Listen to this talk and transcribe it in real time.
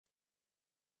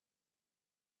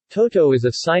Toto is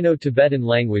a Sino-Tibetan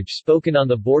language spoken on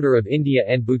the border of India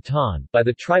and Bhutan, by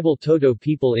the tribal Toto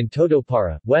people in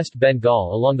Totopara, West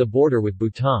Bengal along the border with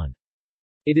Bhutan.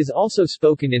 It is also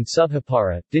spoken in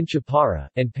Subhapara, Dinchapara,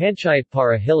 and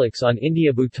Panchayatpara hillocks on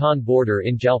India-Bhutan border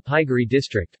in Jalpaiguri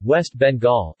district, West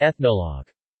Bengal. Ethnologue.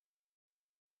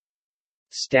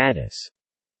 Status.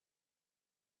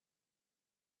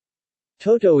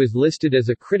 Toto is listed as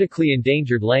a critically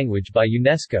endangered language by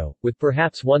UNESCO, with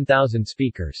perhaps 1,000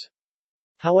 speakers.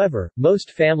 However,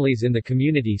 most families in the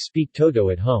community speak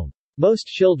Toto at home. Most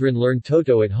children learn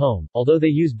Toto at home, although they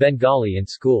use Bengali in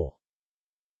school.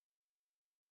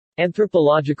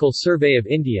 Anthropological Survey of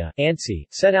India (ANSI)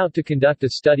 set out to conduct a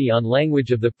study on language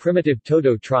of the primitive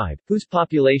Toto tribe, whose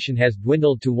population has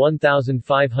dwindled to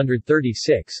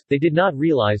 1,536. They did not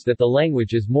realize that the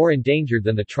language is more endangered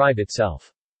than the tribe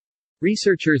itself.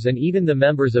 Researchers and even the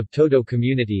members of Toto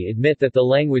community admit that the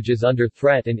language is under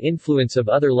threat and influence of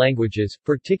other languages,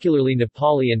 particularly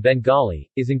Nepali and Bengali,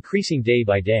 is increasing day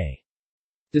by day.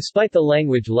 Despite the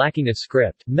language lacking a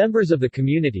script, members of the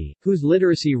community, whose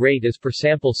literacy rate as per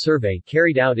sample survey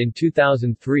carried out in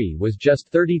 2003 was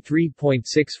just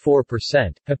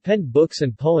 33.64%, have penned books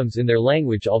and poems in their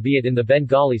language, albeit in the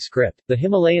Bengali script. The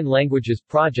Himalayan Languages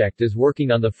Project is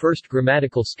working on the first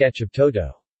grammatical sketch of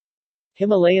Toto.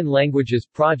 Himalayan Languages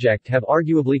Project have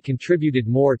arguably contributed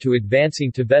more to advancing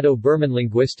Tibeto-Burman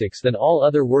linguistics than all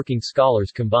other working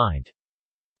scholars combined.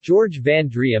 George Van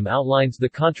Driem outlines the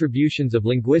contributions of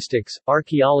linguistics,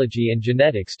 archaeology and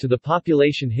genetics to the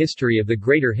population history of the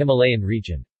Greater Himalayan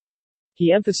region.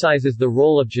 He emphasizes the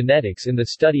role of genetics in the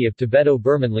study of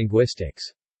Tibeto-Burman linguistics.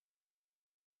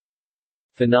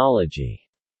 Phonology.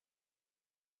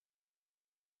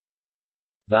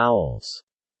 Vowels.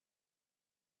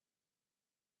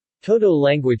 Toto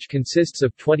language consists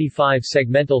of 25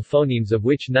 segmental phonemes, of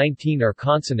which 19 are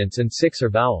consonants and 6 are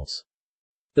vowels.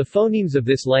 The phonemes of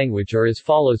this language are as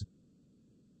follows.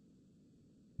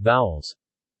 Vowels.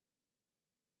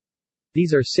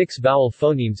 These are 6 vowel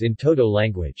phonemes in Toto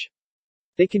language.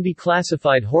 They can be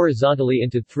classified horizontally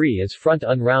into 3 as front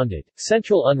unrounded,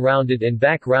 central unrounded and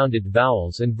back rounded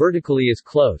vowels, and vertically as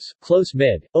close, close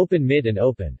mid, open mid and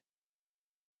open.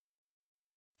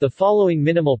 The following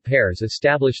minimal pairs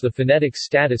establish the phonetic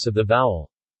status of the vowel.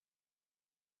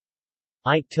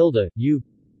 I tilde, u,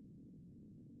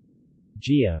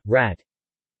 Gia, rat,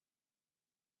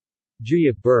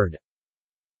 Juya, bird.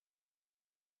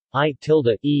 I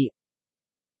tilde, e,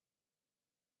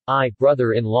 I,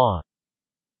 brother-in-law.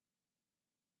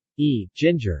 E,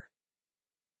 ginger.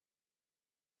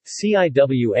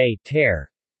 Ciwa,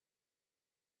 tear.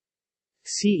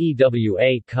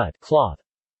 Cewa, cut, cloth.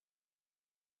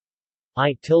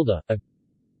 I tilde, a.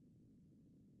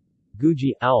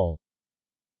 Guji, owl.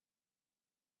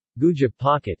 Guja,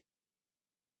 pocket.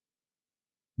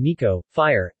 Nico,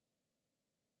 fire.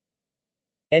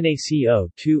 Naco,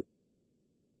 2.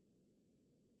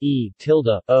 E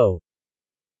tilde, o.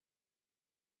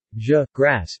 Je,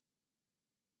 grass.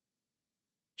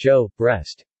 Jo,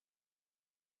 breast.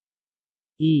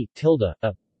 E tilde,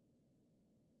 a.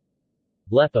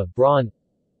 Blepa, brawn.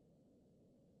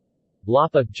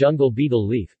 Blapa, jungle beetle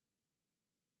leaf.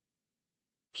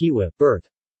 Kiwa, birth.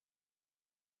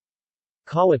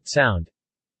 Kawat, sound.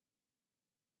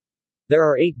 There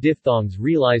are 8 diphthongs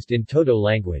realized in Toto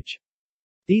language.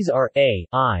 These are a,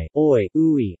 I, oi,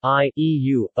 ui, I,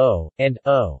 eu, o, and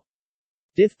o.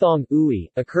 Diphthong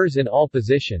ui occurs in all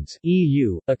positions,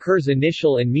 eu occurs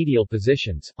initial and medial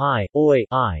positions, I, oi,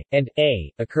 I, and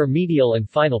a occur medial and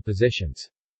final positions,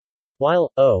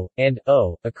 while o and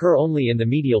o occur only in the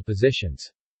medial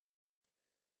positions.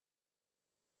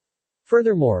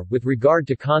 Furthermore, with regard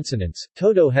to consonants,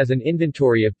 Toto has an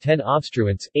inventory of 10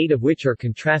 obstruents, 8 of which are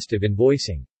contrastive in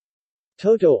voicing.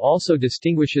 Toto also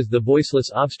distinguishes the voiceless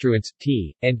obstruents,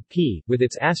 t, and p, with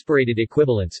its aspirated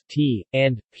equivalents, t,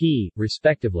 and p,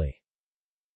 respectively.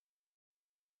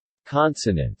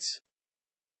 Consonants.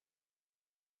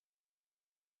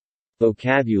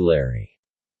 Vocabulary.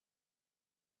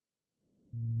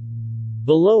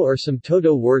 Below are some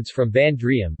Toto words from Van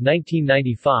Driem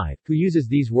 1995, who uses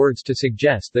these words to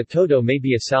suggest that Toto may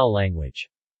be a Sal language.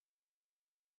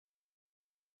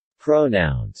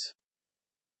 Pronouns.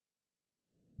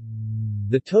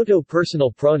 The Toto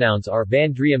personal pronouns are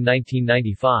Van Driem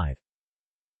 1995.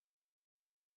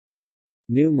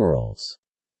 Numerals.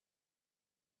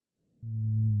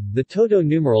 The Toto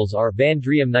numerals are Van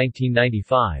Driem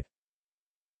 1995.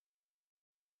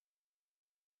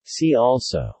 See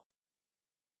also.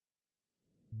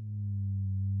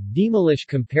 Demolish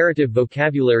Comparative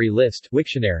Vocabulary List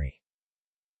Wiktionary.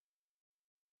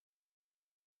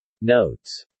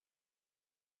 Notes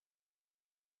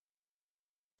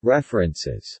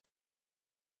References.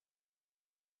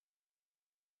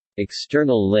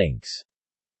 External links.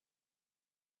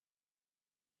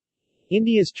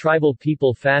 India's tribal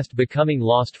people fast becoming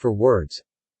lost for words.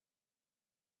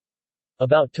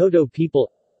 About Toto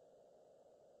people.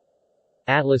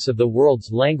 Atlas of the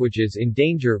world's languages in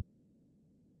danger.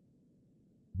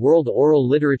 World Oral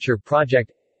Literature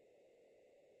Project.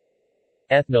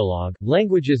 Ethnologue,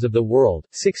 Languages of the World,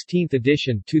 16th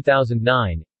edition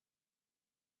 2009.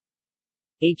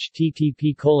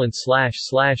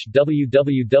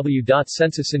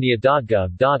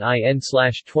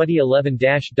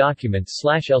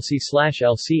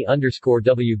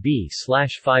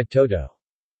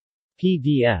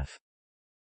 PDF